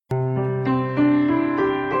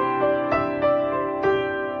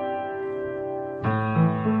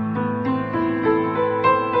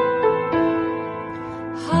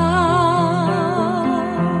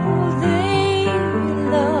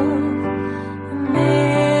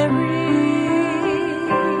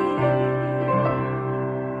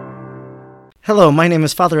Hello, my name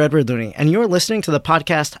is Father Edward Looney, and you're listening to the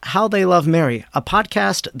podcast How They Love Mary, a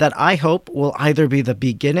podcast that I hope will either be the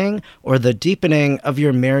beginning or the deepening of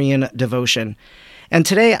your Marian devotion. And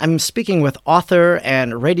today I'm speaking with author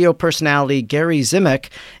and radio personality Gary Zimak,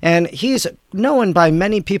 and he's known by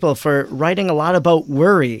many people for writing a lot about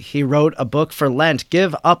worry. He wrote a book for Lent,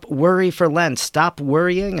 Give Up Worry for Lent, Stop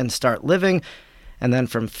Worrying and Start Living. And then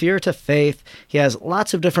From Fear to Faith. He has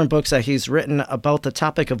lots of different books that he's written about the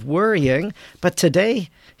topic of worrying, but today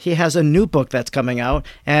he has a new book that's coming out,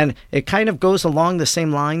 and it kind of goes along the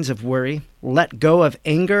same lines of worry. Let go of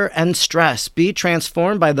anger and stress. Be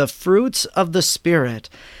transformed by the fruits of the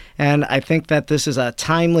Spirit. And I think that this is a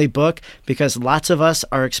timely book because lots of us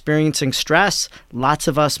are experiencing stress. Lots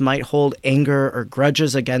of us might hold anger or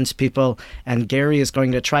grudges against people. And Gary is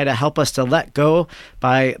going to try to help us to let go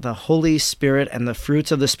by the Holy Spirit and the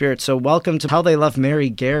fruits of the Spirit. So welcome to How They Love Mary,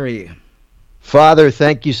 Gary. Father,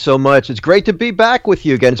 thank you so much. It's great to be back with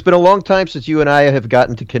you again. It's been a long time since you and I have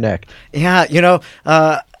gotten to connect. Yeah,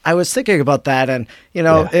 I was thinking about that, and,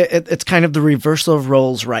 it's kind of the reversal of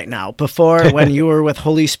roles right now. Before, when you were with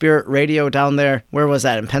Holy Spirit Radio down there, where was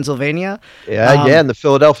that, in Pennsylvania? Yeah, in the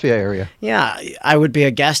Philadelphia area. Yeah, I would be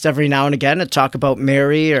a guest every now and again to talk about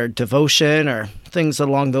Mary or devotion or things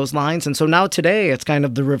along those lines. And so now today, it's kind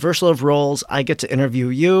of the reversal of roles. I get to interview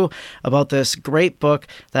you about this great book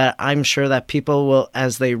that I'm sure that people will,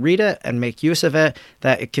 as they read it and make use of it,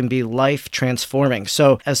 that it can be life transforming.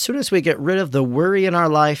 So as soon as we get rid of the worry in our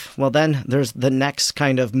life, well, then there's the next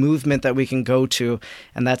kind of movement that we can go to,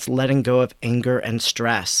 and that's letting go of anger and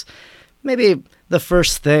stress. Maybe the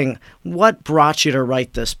first thing, what brought you to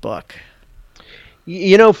write this book?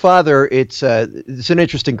 Father, it's an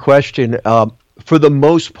interesting question. For the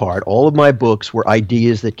most part, all of my books were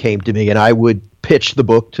ideas that came to me, and I would pitch the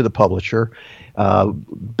book to the publisher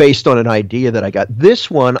based on an idea that I got. This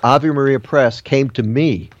one, Ave Maria Press, came to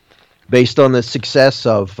me based on the success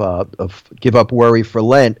of Give Up Worry for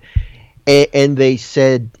Lent, and they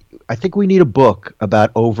said, I think we need a book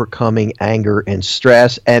about overcoming anger and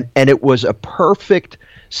stress, and it was a perfect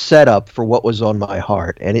setup for what was on my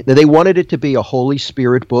heart. And they wanted it to be a Holy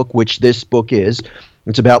Spirit book, which this book is.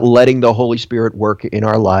 It's about letting the Holy Spirit work in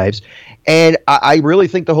our lives. And I really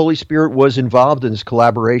think the Holy Spirit was involved in this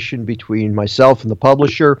collaboration between myself and the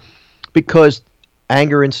publisher, because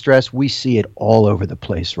anger and stress, we see it all over the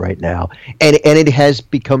place right now. And it has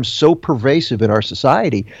become so pervasive in our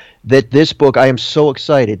society that this book, I am so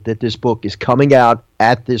excited that this book is coming out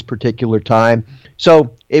at this particular time.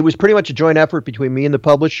 So it was pretty much a joint effort between me and the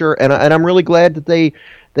publisher, and I'm really glad that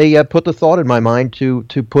they put the thought in my mind to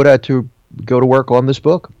go to work on this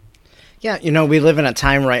book. Yeah, we live in a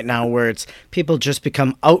time right now where people just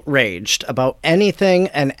become outraged about anything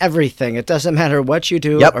and everything. It doesn't matter what you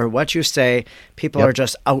do or what you say. People are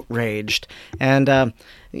just outraged. And,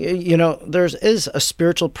 there is a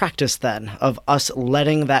spiritual practice then of us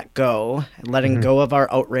letting that go, letting go of our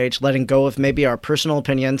outrage, letting go of maybe our personal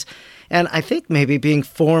opinions. And I think maybe being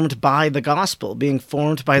formed by the gospel, being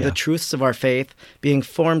formed by the truths of our faith, being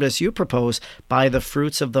formed, as you propose, by the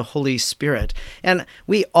fruits of the Holy Spirit. And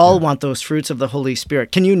we all want those fruits of the Holy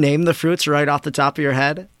Spirit. Can you name the fruits right off the top of your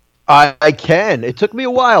head? I can. It took me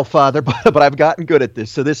a while, Father, but I've gotten good at this.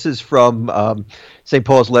 So this is from St.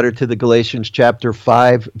 Paul's letter to the Galatians, chapter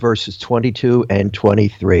 5, verses 22 and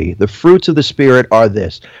 23. The fruits of the Spirit are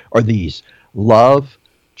these: love,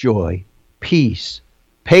 joy, peace,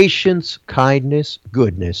 patience, kindness,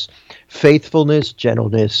 goodness, faithfulness,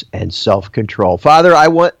 gentleness, and self-control. Father, I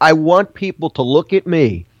want people to look at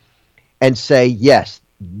me and say, yes,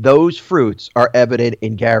 those fruits are evident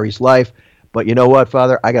in Gary's life. But you know what,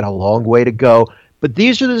 Father? I got a long way to go. But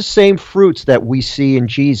these are the same fruits that we see in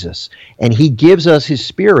Jesus. And he gives us his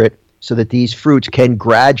Spirit so that these fruits can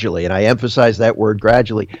gradually, and I emphasize that word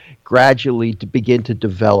gradually to begin to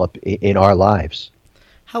develop in our lives.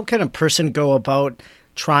 How can a person go about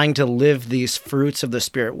trying to live these fruits of the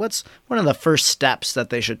Spirit? What's one of the first steps that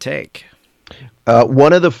they should take?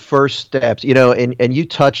 One of the first steps, and you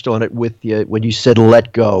touched on it when you said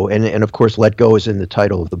let go, and of course let go is in the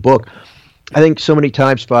title of the book. I think so many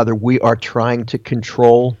times, Father, we are trying to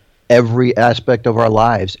control every aspect of our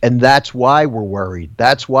lives, and that's why we're worried.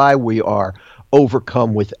 That's why we are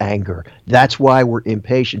overcome with anger. That's why we're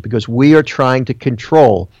impatient, because we are trying to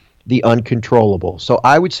control the uncontrollable. So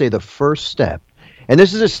I would say the first step, and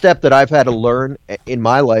this is a step that I've had to learn in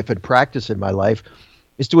my life and practice in my life,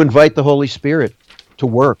 is to invite the Holy Spirit to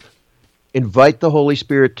work. Invite the Holy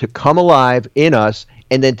Spirit to come alive in us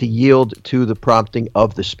and then to yield to the prompting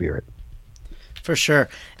of the Spirit. For sure.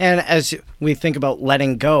 And as we think about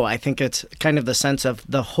letting go, I think it's kind of the sense of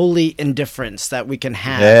the holy indifference that we can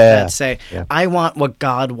have that say, I want what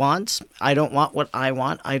God wants. I don't want what I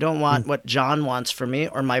want. I don't want what John wants for me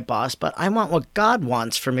or my boss, but I want what God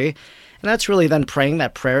wants for me. And that's really then praying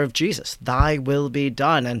that prayer of Jesus, thy will be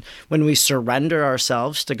done. And when we surrender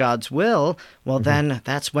ourselves to God's will, well, then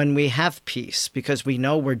that's when we have peace because we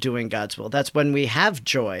know we're doing God's will. That's when we have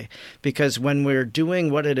joy because when we're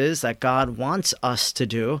doing what it is that God wants us to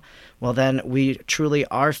do, well, then we truly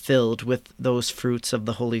are filled with those fruits of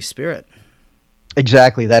the Holy Spirit.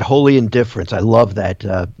 Exactly, that holy indifference. I love that.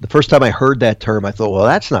 The first time I heard that term, I thought, well,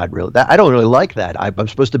 that's not really, I don't really like that. I'm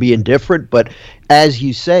supposed to be indifferent, but as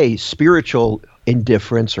you say, spiritual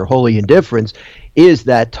indifference or holy indifference is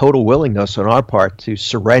that total willingness on our part to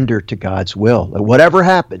surrender to God's will. Whatever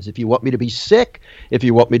happens, if you want me to be sick, if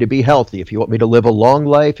you want me to be healthy, if you want me to live a long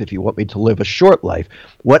life, if you want me to live a short life,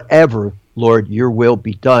 whatever, Lord, your will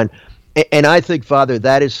be done. And I think, Father,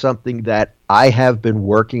 that is something that I have been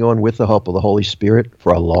working on with the help of the Holy Spirit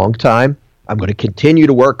for a long time. I'm going to continue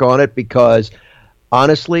to work on it because,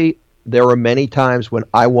 honestly, there are many times when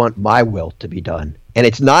I want my will to be done. And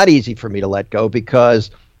it's not easy for me to let go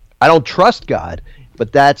because I don't trust God.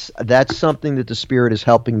 But that's something that the Spirit is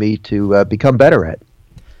helping me to become better at.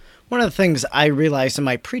 One of the things I realized in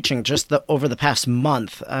my preaching just over the past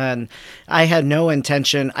month, and I had no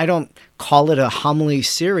intention, I don't call it a homily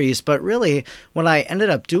series, but really what I ended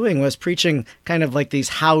up doing was preaching kind of like these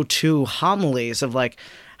how-to homilies of like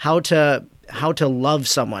how to love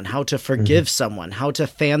someone, how to forgive someone, how to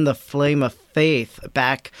fan the flame of faith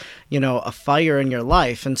back, a fire in your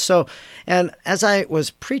life. And as I was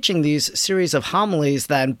preaching these series of homilies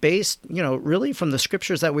then based, really from the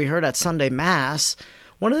scriptures that we heard at Sunday Mass,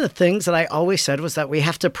 one of the things that I always said was that we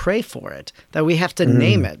have to pray for it, that we have to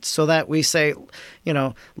name it so that we say,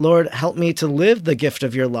 Lord, help me to live the gift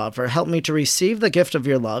of your love, or help me to receive the gift of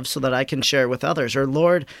your love so that I can share it with others. Or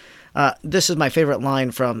Lord, this is my favorite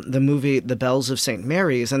line from the movie The Bells of St.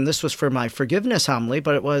 Mary's, and this was for my forgiveness homily,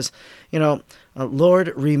 but it was,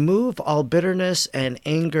 Lord, remove all bitterness and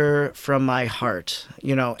anger from my heart,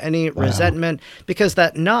 any resentment, because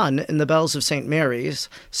that nun in The Bells of St. Mary's,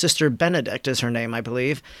 Sister Benedict is her name, I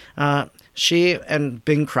believe, she and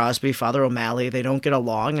Bing Crosby, Father O'Malley, they don't get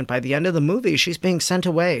along, and by the end of the movie, she's being sent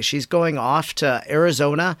away. She's going off to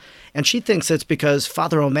Arizona, and she thinks it's because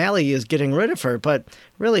Father O'Malley is getting rid of her, but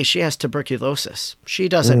really she has tuberculosis. She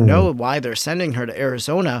doesn't know why they're sending her to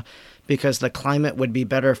Arizona, because the climate would be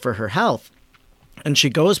better for her health. And she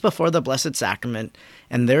goes before the Blessed Sacrament,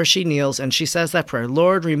 and there she kneels, and she says that prayer,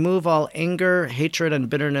 Lord, remove all anger, hatred, and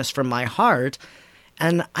bitterness from my heart.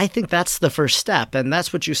 And I think that's the first step, and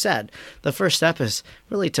that's what you said. The first step is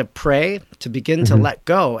really to pray, to begin to let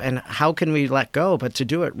go. And how can we let go? But to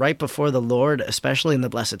do it right before the Lord, especially in the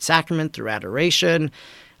Blessed Sacrament, through adoration,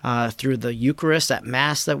 through the Eucharist at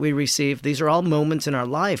Mass that we receive. These are all moments in our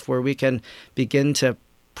life where we can begin to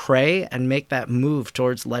pray and make that move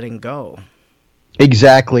towards letting go.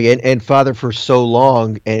 Exactly. And Father, for so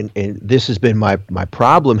long, and this has been my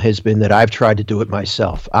problem, has been that I've tried to do it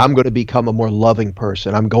myself. I'm going to become a more loving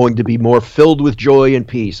person. I'm going to be more filled with joy and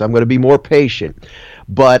peace. I'm going to be more patient.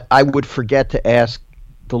 But I would forget to ask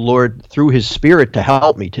the Lord through his Spirit to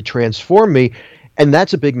help me, to transform me. And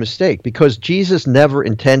that's a big mistake because Jesus never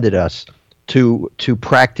intended us to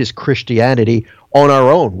practice Christianity on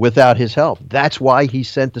our own without his help. That's why he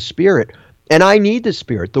sent the Spirit. And I need the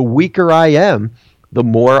Spirit. The weaker I am, the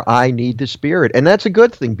more I need the Spirit. And that's a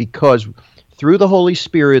good thing because through the Holy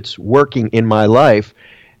Spirit's working in my life,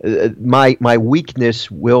 my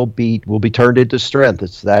weakness will be turned into strength.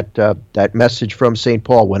 It's that message from St.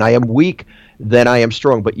 Paul. When I am weak, then I am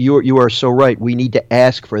strong. But you are so right. We need to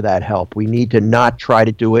ask for that help. We need to not try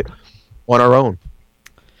to do it on our own.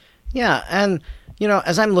 Yeah, and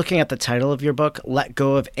as I'm looking at the title of your book, Let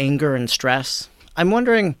Go of Anger and Stress, I'm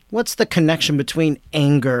wondering, what's the connection between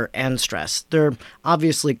anger and stress? They're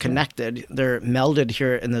obviously connected. They're melded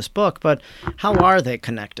here in this book, but how are they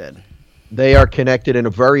connected? They are connected in a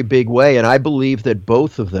very big way, and I believe that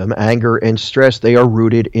both of them, anger and stress, they are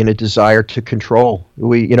rooted in a desire to control.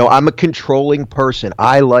 I'm a controlling person.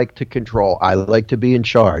 I like to control. I like to be in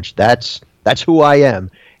charge. That's who I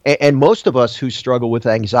am. And most of us who struggle with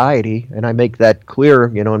anxiety, and I make that clear,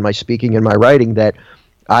 in my speaking and my writing, that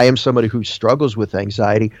I am somebody who struggles with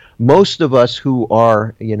anxiety. Most of us who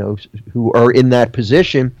are in that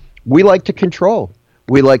position, we like to control.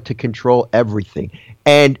 We like to control everything.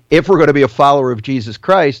 And if we're going to be a follower of Jesus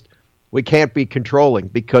Christ, we can't be controlling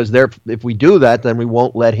because if we do that, then we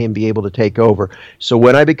won't let him be able to take over. So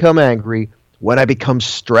when I become angry, when I become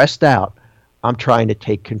stressed out, I'm trying to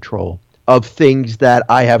take control. of things that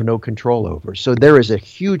I have no control over. So there is a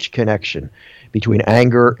huge connection between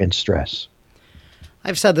anger and stress.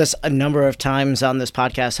 I've said this a number of times on this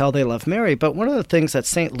podcast, How They Love Mary, but one of the things that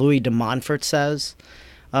St. Louis de Montfort says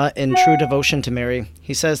in True Devotion to Mary,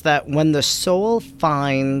 he says that when the soul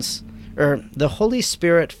finds, or the Holy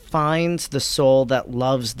Spirit finds the soul that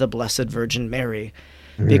loves the Blessed Virgin Mary,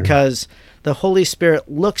 because the Holy Spirit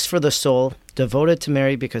looks for the soul devoted to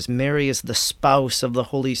Mary, because Mary is the spouse of the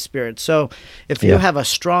Holy Spirit. So if you have a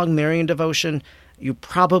strong Marian devotion, you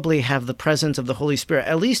probably have the presence of the Holy Spirit,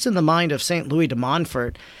 at least in the mind of St. Louis de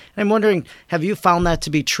Montfort. And I'm wondering, have you found that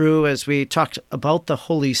to be true as we talked about the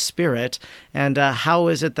Holy Spirit? And how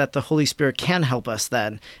is it that the Holy Spirit can help us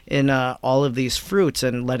then in all of these fruits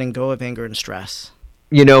and letting go of anger and stress?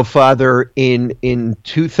 You know, Father, in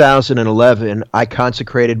 2011, I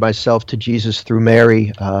consecrated myself to Jesus through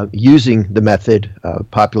Mary, using the method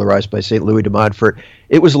popularized by St. Louis de Montfort.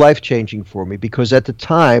 It was life-changing for me because at the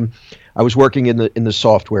time, I was working in the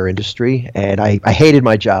software industry, and I hated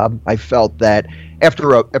my job. I felt that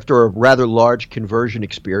after a rather large conversion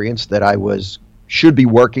experience that I should be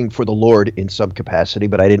working for the Lord in some capacity,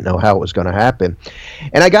 but I didn't know how it was going to happen.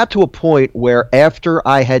 And I got to a point where after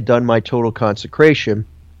I had done my total consecration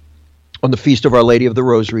on the Feast of Our Lady of the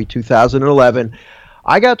Rosary, 2011,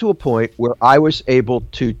 I got to a point where I was able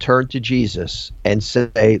to turn to Jesus and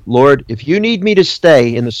say, Lord, if you need me to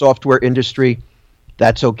stay in the software industry,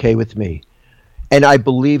 that's okay with me. And I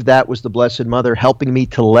believe that was the Blessed Mother helping me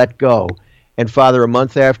to let go. And Father, a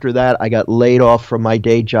month after that, I got laid off from my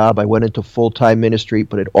day job. I went into full-time ministry,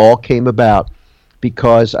 but it all came about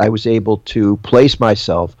because I was able to place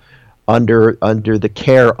myself under the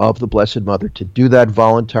care of the Blessed Mother, to do that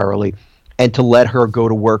voluntarily and to let her go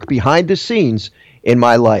to work behind the scenes in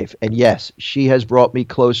my life. And yes, she has brought me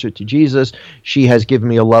closer to Jesus. She has given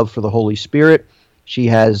me a love for the Holy Spirit. She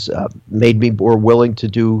has made me more willing to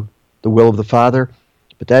do the will of the Father.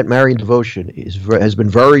 But that Marian devotion has been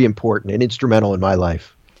very important and instrumental in my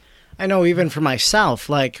life. I know even for myself,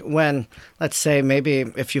 like when, let's say, maybe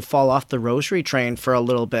if you fall off the rosary train for a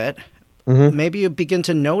little bit, maybe you begin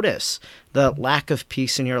to notice the lack of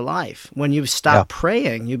peace in your life. When you stop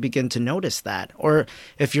praying, you begin to notice that. Or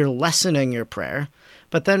if you're lessening your prayer,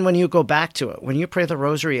 but then when you go back to it, when you pray the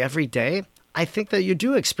rosary every day, I think that you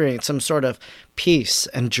do experience some sort of peace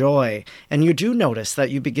and joy, and you do notice that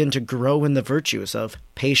you begin to grow in the virtues of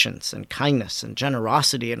patience and kindness and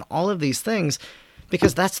generosity and all of these things,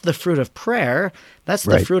 because that's the fruit of prayer. That's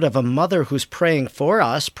the fruit of a mother who's praying for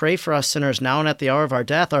us. Pray for us sinners now and at the hour of our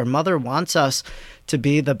death. Our mother wants us to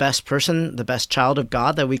be the best person, the best child of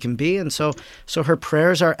God that we can be, and so her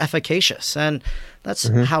prayers are efficacious. And that's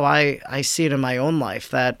how I see it in my own life,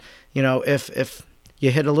 that, you know, if you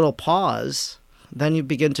hit a little pause, then you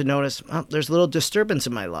begin to notice, oh, there's a little disturbance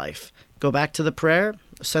in my life. Go back to the prayer,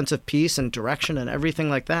 a sense of peace and direction and everything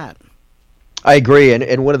like that. I agree.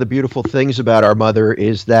 And one of the beautiful things about our mother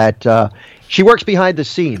is that she works behind the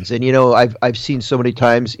scenes. And, you know, I've seen so many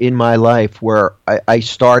times in my life where I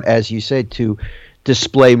start, as you said, to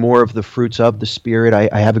display more of the fruits of the Spirit.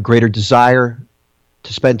 I have a greater desire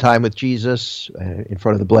to spend time with Jesus in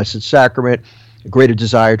front of the Blessed Sacrament, a greater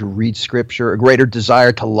desire to read Scripture, a greater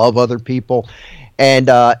desire to love other people.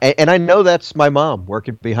 And I know that's my mom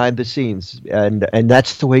working behind the scenes. And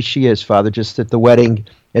that's the way she is, Father. Just at the wedding,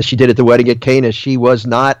 as she did at the wedding at Cana, she was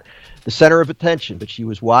not the center of attention, but she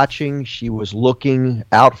was watching. She was looking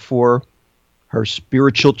out for her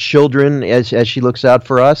spiritual children as she looks out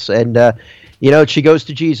for us. And, you know, she goes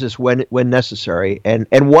to Jesus when necessary. And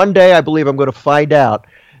one day I believe I'm going to find out,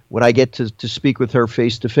 when I get to speak with her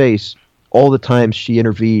face to face, all the times she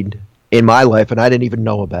intervened in my life, and I didn't even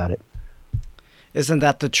know about it. Isn't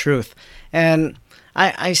that the truth? And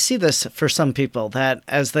I see this for some people, that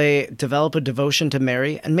as they develop a devotion to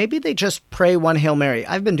Mary, and maybe they just pray one Hail Mary.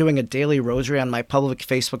 I've been doing a daily rosary on my public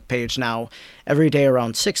Facebook page now every day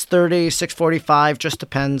around 6:30, 6:45, just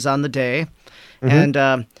depends on the day. And,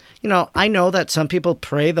 you know, I know that some people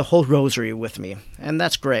pray the whole rosary with me, and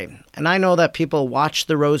that's great. And I know that people watch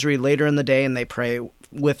the rosary later in the day and they pray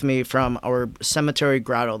with me from our cemetery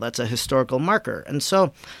grotto. That's a historical marker. And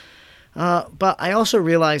so, but I also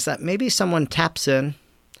realize that maybe someone taps in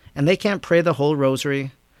and they can't pray the whole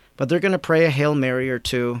rosary, but they're going to pray a Hail Mary or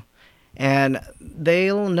two. And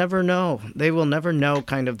they'll never know. They will never know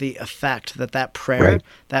kind of the effect that prayer, Right.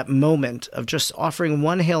 that moment of just offering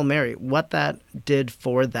one Hail Mary, what that did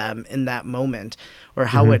for them in that moment, or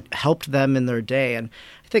how it helped them in their day. And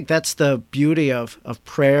I think that's the beauty of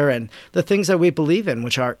prayer and the things that we believe in,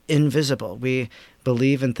 which are invisible. We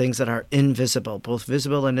believe in things that are invisible, both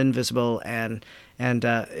visible and invisible. And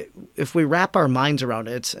if we wrap our minds around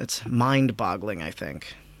it, it's mind-boggling, I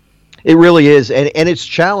think. It really is, and it's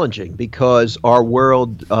challenging because our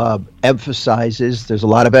world emphasizes. There's a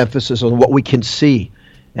lot of emphasis on what we can see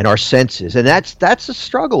and our senses, and that's a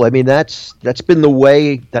struggle. I mean, that's been the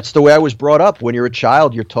way. That's the way I was brought up. When you're a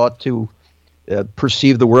child, you're taught to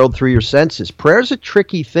perceive the world through your senses. Prayer's a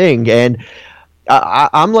tricky thing, and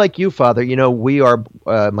I'm like you, Father. You know, we are.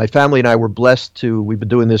 My family and I were blessed to. We've been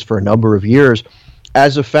doing this for a number of years.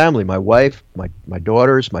 As a family, my wife, my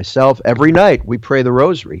daughters, myself, every night we pray the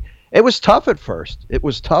rosary. It was tough at first. It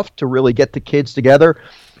was tough to really get the kids together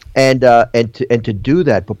and to do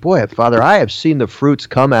that. But boy, Father, I have seen the fruits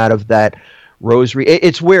come out of that rosary.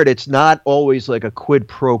 It's weird. It's not always like a quid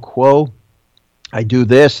pro quo. I do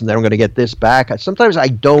this and then I'm going to get this back. Sometimes I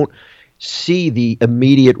don't see the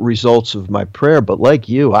immediate results of my prayer, but like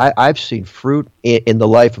you, I've seen fruit in the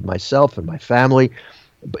life of myself and my family.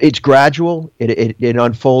 It's gradual. It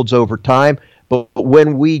unfolds over time. But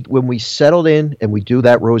when we settled in and we do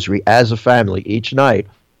that rosary as a family each night,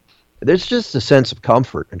 there's just a sense of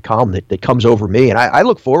comfort and calm that comes over me, and I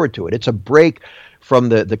look forward to it. It's a break from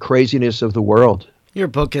the craziness of the world. Your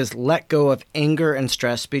book is Let Go of Anger and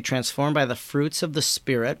Stress, Be Transformed by the Fruits of the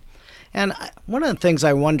Spirit. And one of the things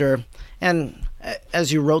I wonder, and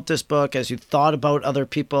as you wrote this book, as you thought about other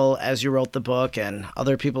people, as you wrote the book and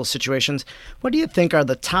other people's situations, what do you think are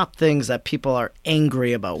the top things that people are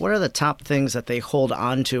angry about? What are the top things that they hold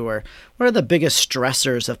on to, or what are the biggest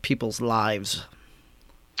stressors of people's lives?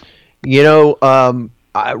 You know,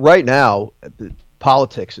 right now,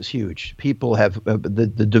 politics is huge. People have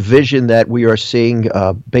the division that we are seeing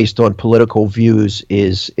based on political views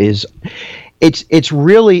is it's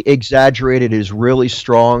really exaggerated, is really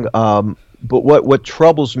strong. But what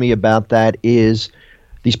troubles me about that is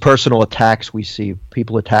these personal attacks we see,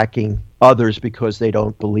 people attacking others because they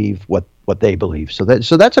don't believe what they believe. So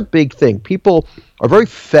that's a big thing. People are very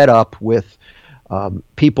fed up with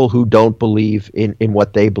people who don't believe in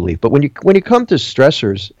what they believe. But when you come to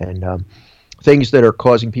stressors and things that are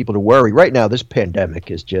causing people to worry, right now this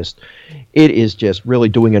pandemic is just really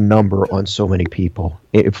doing a number on so many people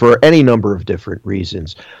for any number of different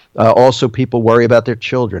reasons. Also, people worry about their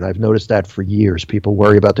children. I've noticed that for years. People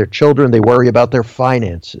worry about their children. They worry about their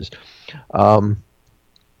finances.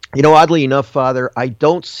 You know, oddly enough, Father, I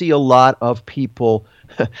don't see a lot of people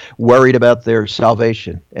worried about their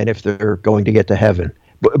salvation and if they're going to get to heaven.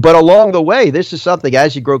 But along the way, this is something,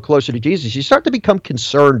 as you grow closer to Jesus, you start to become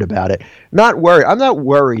concerned about it. Not worried. I'm not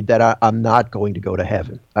worried that I'm not going to go to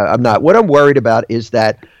heaven. I'm not. What I'm worried about is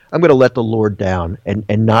that I'm going to let the Lord down and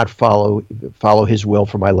not follow his will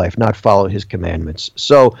for my life, not follow his commandments.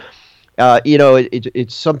 So, you know,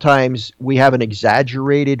 it's sometimes we have an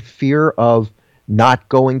exaggerated fear of not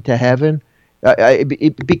going to heaven.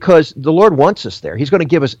 Because the Lord wants us there. He's going to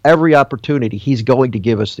give us every opportunity. He's going to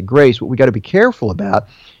give us the grace. What we got to be careful about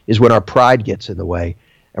is when our pride gets in the way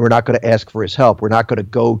and we're not going to ask for his help. We're not going to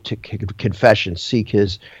go to confession, seek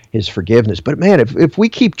his forgiveness. But man, if we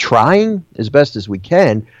keep trying as best as we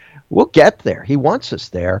can, we'll get there. He wants us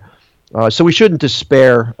there. So we shouldn't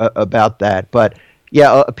despair about that. But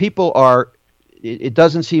yeah, people are... It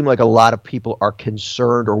doesn't seem like a lot of people are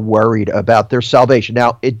concerned or worried about their salvation.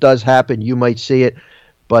 Now, it does happen. You might see it.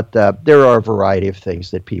 But there are a variety of things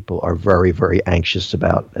that people are very, very anxious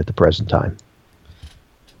about at the present time.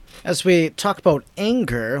 As we talk about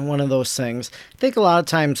anger, one of those things, I think a lot of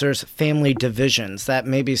times there's family divisions, that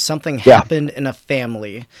maybe something happened in a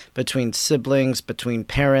family between siblings, between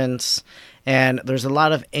parents, and there's a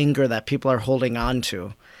lot of anger that people are holding on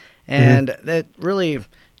to. And that really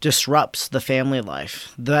disrupts the family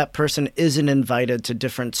life. That person isn't invited to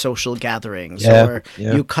different social gatherings, or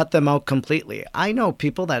you cut them out completely. I know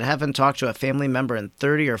people that haven't talked to a family member in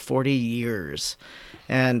 30 or 40 years.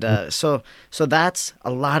 And so that's a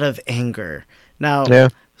lot of anger. Now,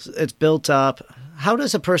 it's built up. How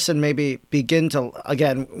does a person maybe begin to,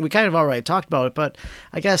 again, we kind of already talked about it, but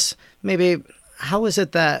I guess maybe how is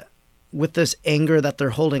it that with this anger that they're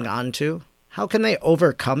holding on to, how can they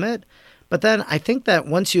overcome it? But then I think that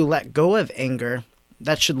once you let go of anger,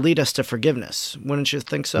 that should lead us to forgiveness. Wouldn't you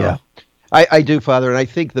think so? Yeah, I do, Father. And I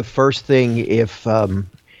think the first thing, if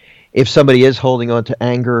somebody is holding on to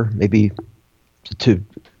anger, maybe to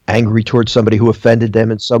angry towards somebody who offended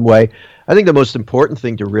them in some way. I think the most important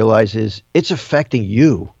thing to realize is it's affecting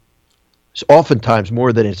you. It's oftentimes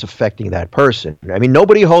more than it's affecting that person. I mean,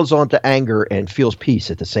 nobody holds on to anger and feels peace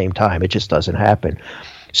at the same time. It just doesn't happen.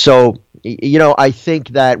 So, I think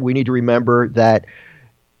that we need to remember that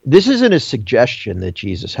this isn't a suggestion that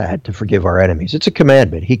Jesus had to forgive our enemies. It's a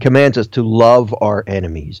commandment. He commands us to love our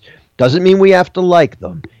enemies. Doesn't mean we have to like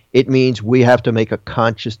them. It means we have to make a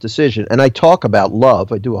conscious decision. And I talk about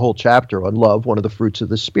love. I do a whole chapter on love, one of the fruits of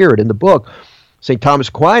the Spirit in the book. St. Thomas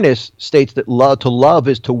Aquinas states that to love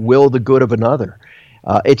is to will the good of another.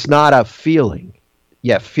 It's not a feeling.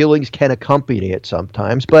 Yeah, feelings can accompany it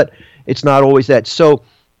sometimes, but it's not always that. So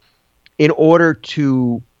in order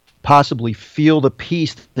to possibly feel the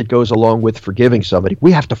peace that goes along with forgiving somebody,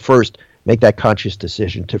 we have to first make that conscious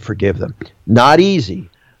decision to forgive them. Not easy,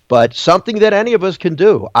 but something that any of us can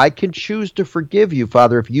do. I can choose to forgive you,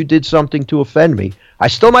 Father, if you did something to offend me. I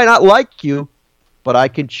still might not like you, but I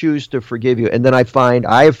can choose to forgive you. And then I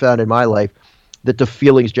have found in my life that the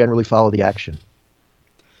feelings generally follow the action.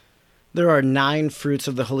 There are 9 fruits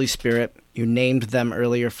of the Holy Spirit. You named them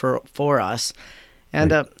earlier for us.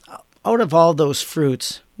 And out of all those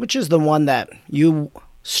fruits, which is the one that you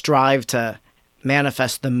strive to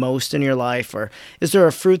manifest the most in your life? Or is there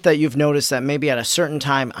a fruit that you've noticed that maybe at a certain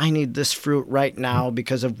time, I need this fruit right now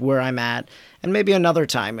because of where I'm at, and maybe another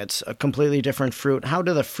time it's a completely different fruit? How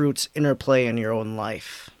do the fruits interplay in your own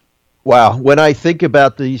life? Wow. When I think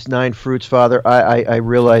about these 9 fruits, Father, I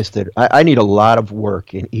realize that I need a lot of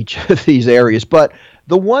work in each of these areas. But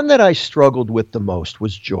the one that I struggled with the most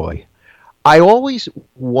was joy. I always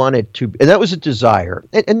wanted to, and that was a desire.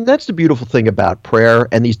 And that's the beautiful thing about prayer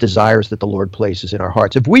and these desires that the Lord places in our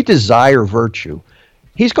hearts. If we desire virtue,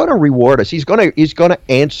 He's going to reward us. He's going to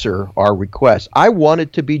answer our requests. I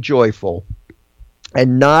wanted to be joyful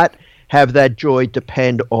and not have that joy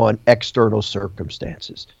depend on external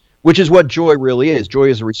circumstances, which is what joy really is. Joy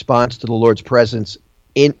is a response to the Lord's presence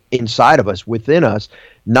inside of us, within us,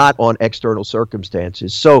 not on external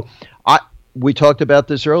circumstances. So we talked about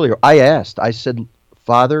this earlier. I said,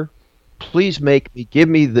 Father, please give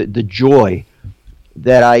me the joy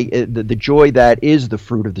the joy that is the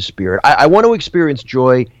fruit of the Spirit. I want to experience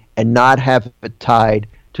joy and not have it tied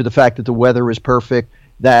to the fact that the weather is perfect,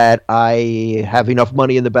 that I have enough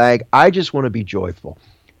money in the bag. I just want to be joyful.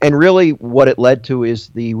 And really what it led to is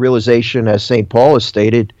the realization, as St. Paul has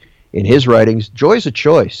stated in his writings, joy is a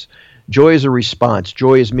choice. Joy is a response.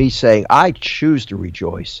 Joy is me saying, I choose to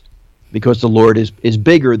rejoice because the Lord is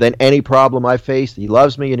bigger than any problem I face. He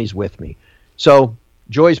loves me and He's with me. So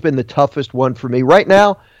joy's been the toughest one for me. Right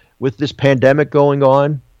now, with this pandemic going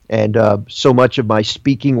on and so much of my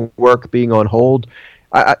speaking work being on hold,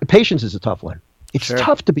 patience is a tough one. It's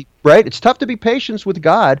tough to be, right? It's tough to be patient with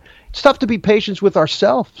God. It's tough to be patient with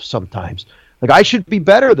ourselves sometimes. Like, I should be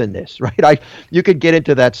better than this, right? You could get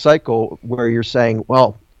into that cycle where you're saying,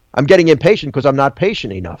 well, I'm getting impatient because I'm not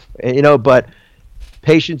patient enough, but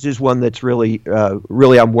patience is one that's really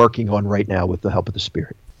I'm working on right now with the help of the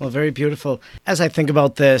Spirit. Well, very beautiful. As I think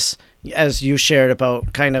about this, as you shared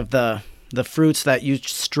about kind of the fruits that you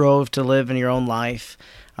strove to live in your own life,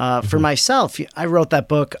 for myself, I wrote that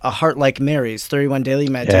book, A Heart Like Mary's, 31 Daily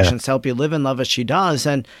Meditations to help you live and love as she does.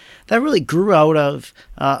 And that really grew out of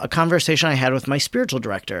a conversation I had with my spiritual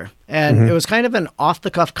director. And it was kind of an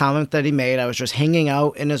off-the-cuff comment that he made. I was just hanging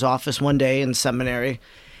out in his office one day in seminary.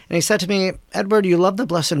 And he said to me, Edward, you love the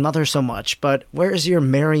Blessed Mother so much, but where is your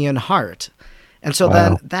Marian heart? And so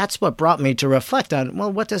then that's what brought me to reflect on,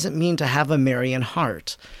 well, what does it mean to have a Marian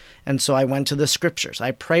heart? And so I went to the scriptures.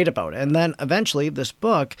 I prayed about it. And then eventually this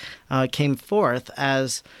book came forth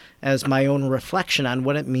as my own reflection on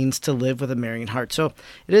what it means to live with a Marian heart. So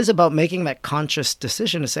it is about making that conscious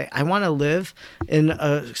decision to say, I want to live in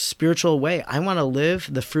a spiritual way. I want to live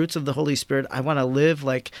the fruits of the Holy Spirit. I want to live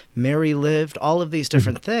like Mary lived, all of these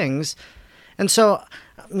different things. And so,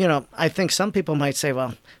 I think some people might say,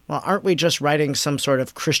 well, aren't we just writing some sort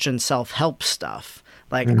of Christian self-help stuff?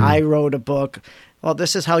 Like, I wrote a book. Well,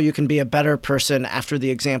 this is how you can be a better person after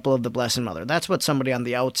the example of the Blessed Mother. That's what somebody on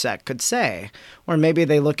the outset could say. Or maybe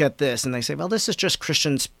they look at this and they say, well, this is just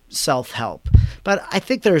Christian self-help. But I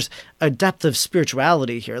think there's a depth of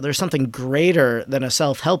spirituality here. There's something greater than a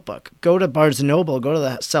self-help book. Go to Barnes & Noble, go to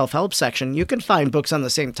the self-help section. You can find books on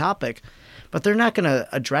the same topic, but they're not going to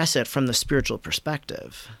address it from the spiritual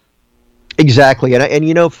perspective. Exactly.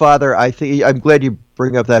 And Father, I'm glad you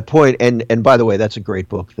bring up that point. And by the way, that's a great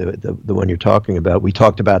book, the one you're talking about. We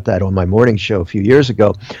talked about that on my morning show a few years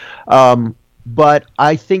ago. But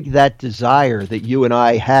I think that desire that you and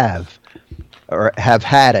I have or have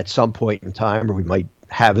had at some point in time, or we might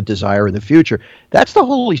have a desire in the future. That's the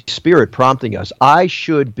Holy Spirit prompting us. I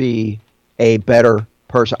should be a better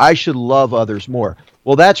person. I should love others more.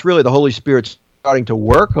 Well, that's really the Holy Spirit starting to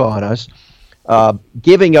work on us,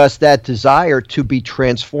 giving us that desire to be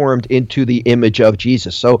transformed into the image of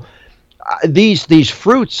Jesus. So these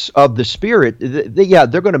fruits of the Spirit,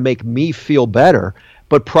 they're going to make me feel better,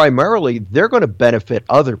 but primarily they're going to benefit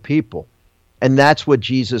other people. And that's what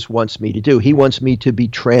Jesus wants me to do. He wants me to be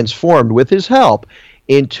transformed with his help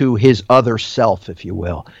into his other self, if you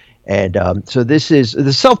will. And so this is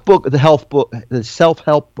the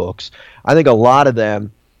self-help books. I think a lot of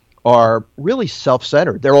them are really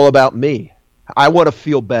self-centered. They're all about me. I want to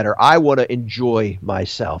feel better. I want to enjoy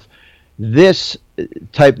myself. The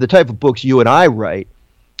type of books you and I write,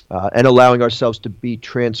 and allowing ourselves to be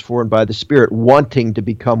transformed by the Spirit, wanting to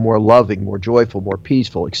become more loving, more joyful, more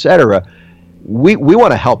peaceful, etc. We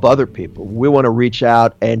want to help other people. We want to reach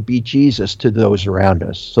out and be Jesus to those around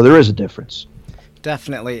us. So there is a difference.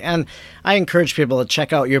 Definitely. And I encourage people to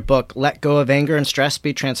check out your book, Let Go of Anger and Stress,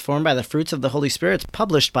 Be Transformed by the Fruits of the Holy Spirit. It's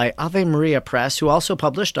published by Ave Maria Press, who also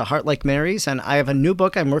published A Heart Like Mary's. And I have a new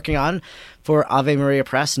book I'm working on for Ave Maria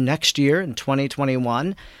Press next year in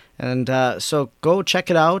 2021. And so go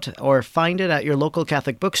check it out or find it at your local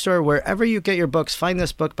Catholic bookstore. Wherever you get your books, find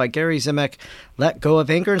this book by Gary Zimak, Let Go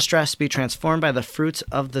of Anger and Stress, Be Transformed by the Fruits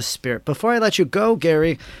of the Spirit. Before I let you go,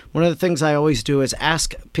 Gary, one of the things I always do is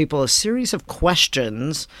ask people a series of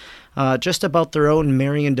questions just about their own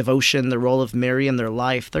Marian devotion, the role of Mary in their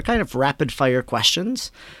life. They're kind of rapid-fire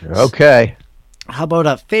questions. Okay. How about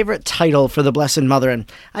a favorite title for the Blessed Mother?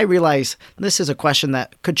 And I realize this is a question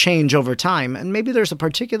that could change over time, and maybe there's a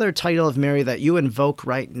particular title of Mary that you invoke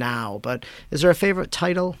right now, but is there a favorite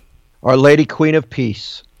title? Our Lady Queen of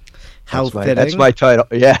Peace. How fitting. That's my title.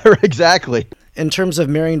 Yeah, exactly. In terms of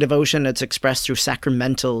Marian devotion, it's expressed through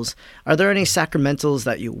sacramentals. Are there any sacramentals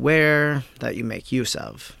that you wear that you make use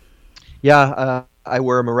of? Yeah, I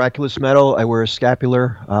wear a miraculous medal. I wear a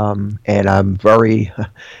scapular, and I'm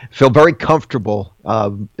feel very comfortable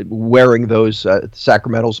wearing those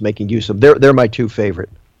sacramentals, making use of them. They're my two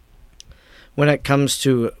favorite. When it comes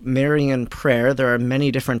to Marian prayer, there are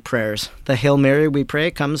many different prayers. The Hail Mary we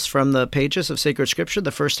pray comes from the pages of sacred scripture,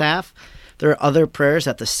 the first half. There are other prayers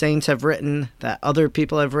that the saints have written, that other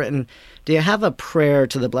people have written. Do you have a prayer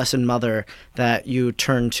to the Blessed Mother that you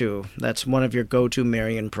turn to that's one of your go-to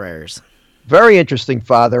Marian prayers? Very interesting,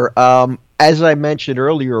 Father. As I mentioned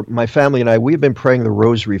earlier, my family and I, we've been praying the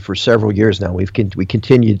rosary for several years now. We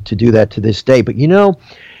continue to do that to this day. But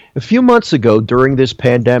a few months ago during this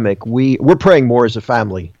pandemic, we're praying more as a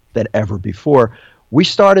family than ever before. We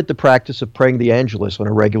started the practice of praying the Angelus on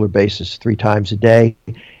a regular basis 3 times a day.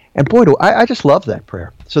 And boy, I just love that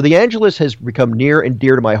prayer. So the Angelus has become near and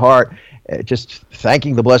dear to my heart, just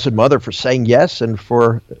thanking the Blessed Mother for saying yes, and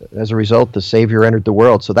for, as a result, the Savior entered the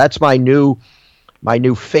world. So that's my new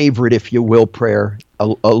favorite, if you will, prayer,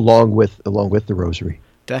 along with the Rosary.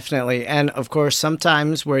 Definitely. And of course,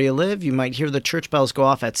 sometimes where you live, you might hear the church bells go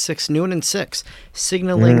off at 6, noon, and 6,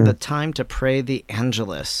 signaling the time to pray the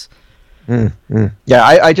Angelus. Yeah,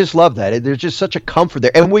 I just love that. There's just such a comfort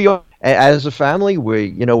there. And we, as a family,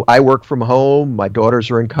 I work from home. My daughters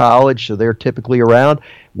are in college, so they're typically around.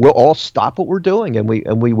 We'll all stop what we're doing, and we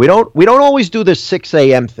don't always do this 6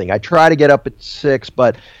 a.m. thing. I try to get up at 6,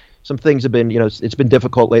 but some things have been, it's been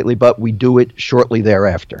difficult lately, but we do it shortly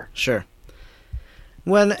thereafter. Sure.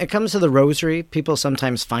 When it comes to the rosary, people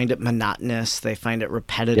sometimes find it monotonous. They find it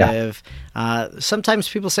repetitive. Yeah. Sometimes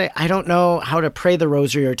people say, I don't know how to pray the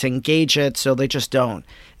rosary or to engage it, so they just don't.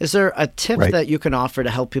 Is there a tip that you can offer to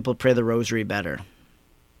help people pray the rosary better?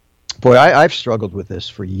 Boy, I've struggled with this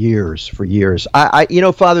for years.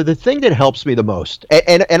 Father, the thing that helps me the most,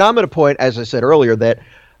 and I'm at a point, as I said earlier, that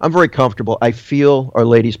I'm very comfortable. I feel Our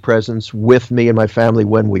Lady's presence with me and my family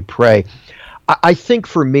when we pray. I think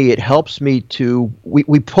for me, it helps me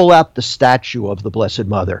we pull out the statue of the Blessed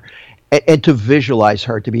Mother and to visualize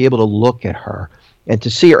her, to be able to look at her and to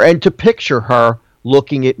see her and to picture her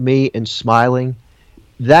looking at me and smiling.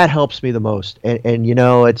 That helps me the most. And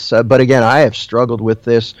it's, but again, I have struggled with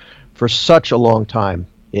this for such a long time.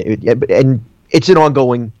 And it's an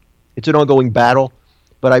ongoing battle,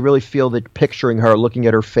 but I really feel that picturing her, looking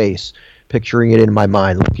at her face, picturing it in my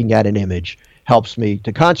mind, looking at an image, helps me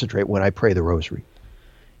to concentrate when I pray the rosary.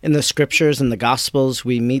 In the scriptures and the Gospels,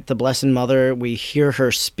 we meet the Blessed Mother. We hear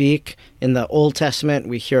her speak. In the Old Testament,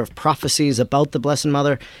 we hear of prophecies about the Blessed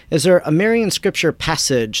Mother. Is there a Marian scripture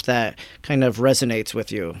passage that kind of resonates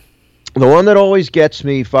with you? The one that always gets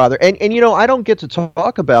me, Father, and I don't get to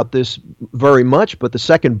talk about this very much, but the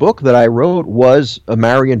second book that I wrote was a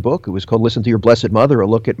Marian book. It was called Listen to Your Blessed Mother, a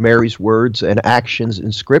look at Mary's words and actions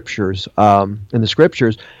in scriptures, in the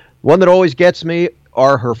scriptures. One that always gets me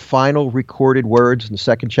are her final recorded words in the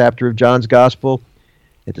second chapter of John's Gospel.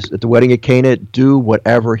 At the wedding at Cana, do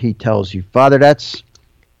whatever he tells you. Father,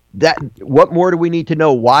 what more do we need to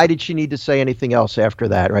know? Why did she need to say anything else after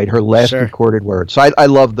that, right? Her last recorded words. So I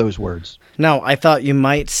love those words. No, I thought you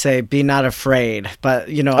might say, be not afraid. But,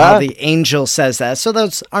 how the angel says that. So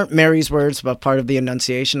those aren't Mary's words, but part of the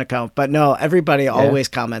Annunciation account. But no, everybody always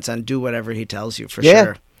comments on do whatever he tells you, for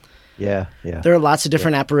sure. Yeah. There are lots of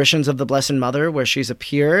different apparitions of the Blessed Mother where she's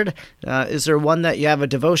appeared. Is there one that you have a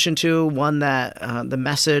devotion to, one that the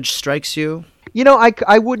message strikes you?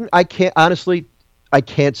 I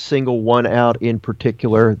can't single one out in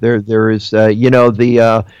particular. There is,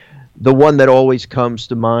 the one that always comes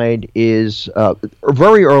to mind is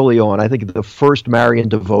very early on. I think the first Marian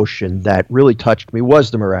devotion that really touched me was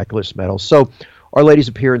the Miraculous Medal. So, Our Lady's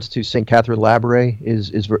appearance to Saint Catherine Labouré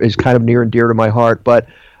is kind of near and dear to my heart. But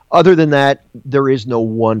other than that, there is no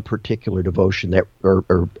one particular devotion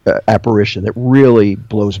or apparition that really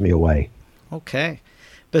blows me away. Okay.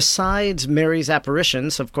 Besides Mary's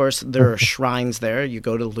apparitions, of course, there are shrines there. You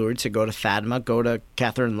go to Lourdes, you go to Fatima, go to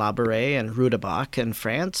Catherine Labouré and Rudebach in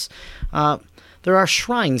France. There are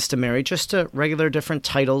shrines to Mary, just regular different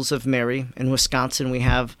titles of Mary. In Wisconsin, we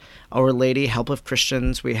have Our Lady, Help of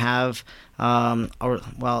Christians. We have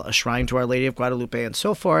a shrine to Our Lady of Guadalupe and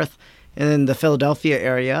so forth. In the Philadelphia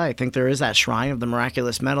area, I think there is that shrine of the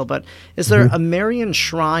Miraculous Medal. But is there a Marian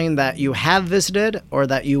shrine that you have visited or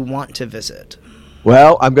that you want to visit?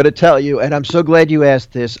 Well, I'm going to tell you, and I'm so glad you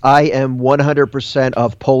asked this. I am 100%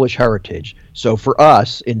 of Polish heritage. So for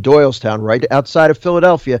us in Doylestown, right outside of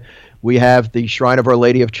Philadelphia, we have the Shrine of Our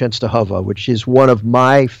Lady of Częstochowa, which is one of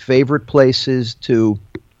my favorite places to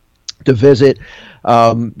visit.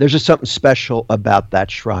 There's just something special about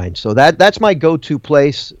that shrine. So that's my go-to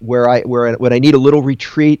place when I need a little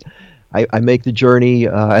retreat. I make the journey.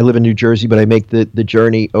 I live in New Jersey, but I make the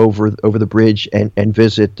journey over the bridge and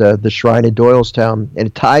visit the shrine in Doylestown. And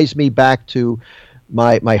it ties me back to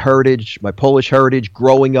my heritage, my Polish heritage.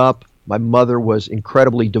 Growing up, my mother was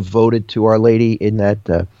incredibly devoted to Our Lady in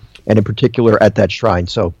that, and in particular at that shrine.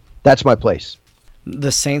 So that's my place.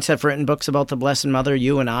 The saints have written books about the Blessed Mother.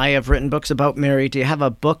 You and I have written books about Mary. Do you have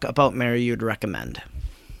a book about Mary you'd recommend?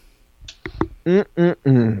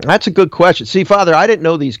 That's a good question. See, Father, I didn't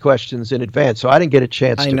know these questions in advance, so I didn't get a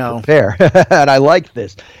chance to prepare. And I like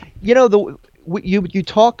this. You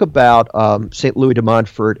talk about St. Louis de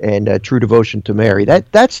Montfort and True Devotion to Mary.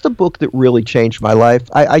 That's the book that really changed my life.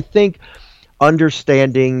 I think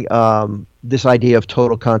understanding this idea of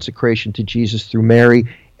total consecration to Jesus through Mary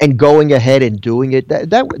and going ahead and doing it,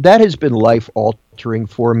 that has been life-altering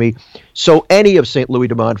for me. So any of St. Louis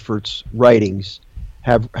de Montfort's writings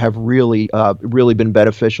have really been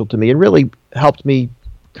beneficial to me and really helped me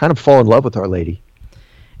kind of fall in love with Our Lady.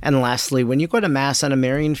 And lastly, when you go to Mass on a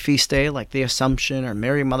Marian feast day like the Assumption or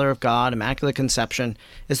Mary Mother of God, Immaculate Conception,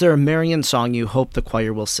 is there a Marian song you hope the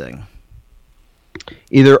choir will sing?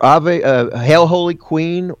 Either Ave, Hail Holy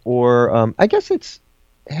Queen, or I guess it's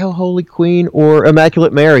Hail Holy Queen or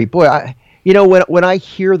Immaculate Mary. Boy, when I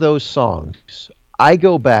hear those songs, I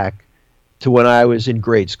go back to when I was in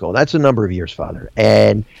grade school. That's a number of years, Father.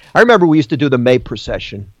 And I remember we used to do the May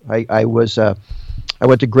procession. I went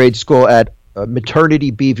to grade school at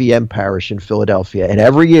Maternity BVM Parish in Philadelphia, and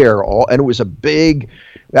every year, and it was we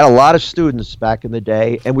had a lot of students back in the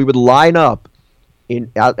day, and we would line up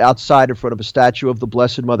outside in front of a statue of the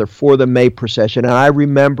Blessed Mother for the May procession. And I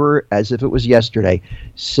remember, as if it was yesterday,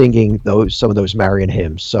 singing some of those Marian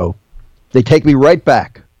hymns. So they take me right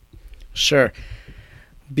back. Sure.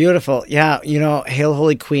 Beautiful. Yeah, Hail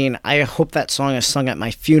Holy Queen. I hope that song is sung at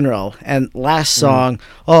my funeral. And last song,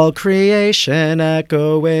 all creation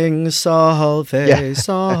echoing, Salve,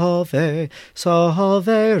 Salve,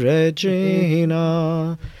 Salve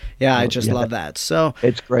Regina. Yeah, I just love that. So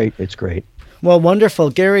it's great. It's great. Well, wonderful.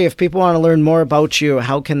 Gary, if people want to learn more about you,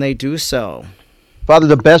 how can they do so? Father,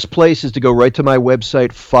 the best place is to go right to my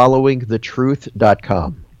website,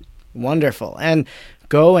 followingthetruth.com. Wonderful. And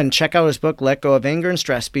go and check out his book, Let Go of Anger and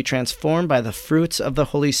Stress, Be Transformed by the Fruits of the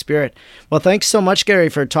Holy Spirit. Well, thanks so much, Gary,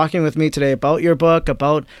 for talking with me today about your book,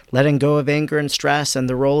 about letting go of anger and stress and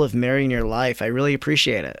the role of Mary in your life. I really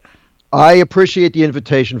appreciate it. I appreciate the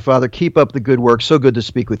invitation, Father. Keep up the good work. So good to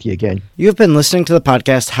speak with you again. You've been listening to the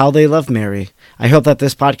podcast, How They Love Mary. I hope that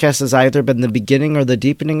this podcast has either been the beginning or the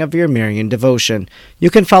deepening of your Marian devotion. You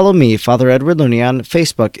can follow me, Father Edward Looney, on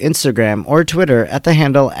Facebook, Instagram, or Twitter at the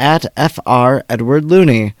handle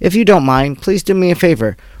 @FrEdwardLooney. If you don't mind, please do me a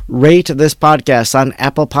favor. Rate this podcast on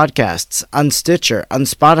Apple Podcasts, on Stitcher, on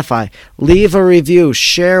Spotify. Leave a review.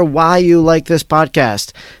 Share why you like this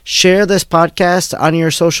podcast. Share this podcast on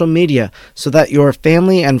your social media so that your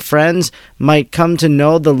family and friends might come to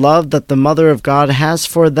know the love that the Mother of God has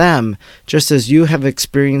for them, just as you have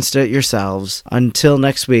experienced it yourselves. Until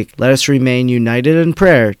next week, let us remain united in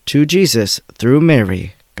prayer to Jesus through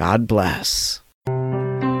Mary. God bless.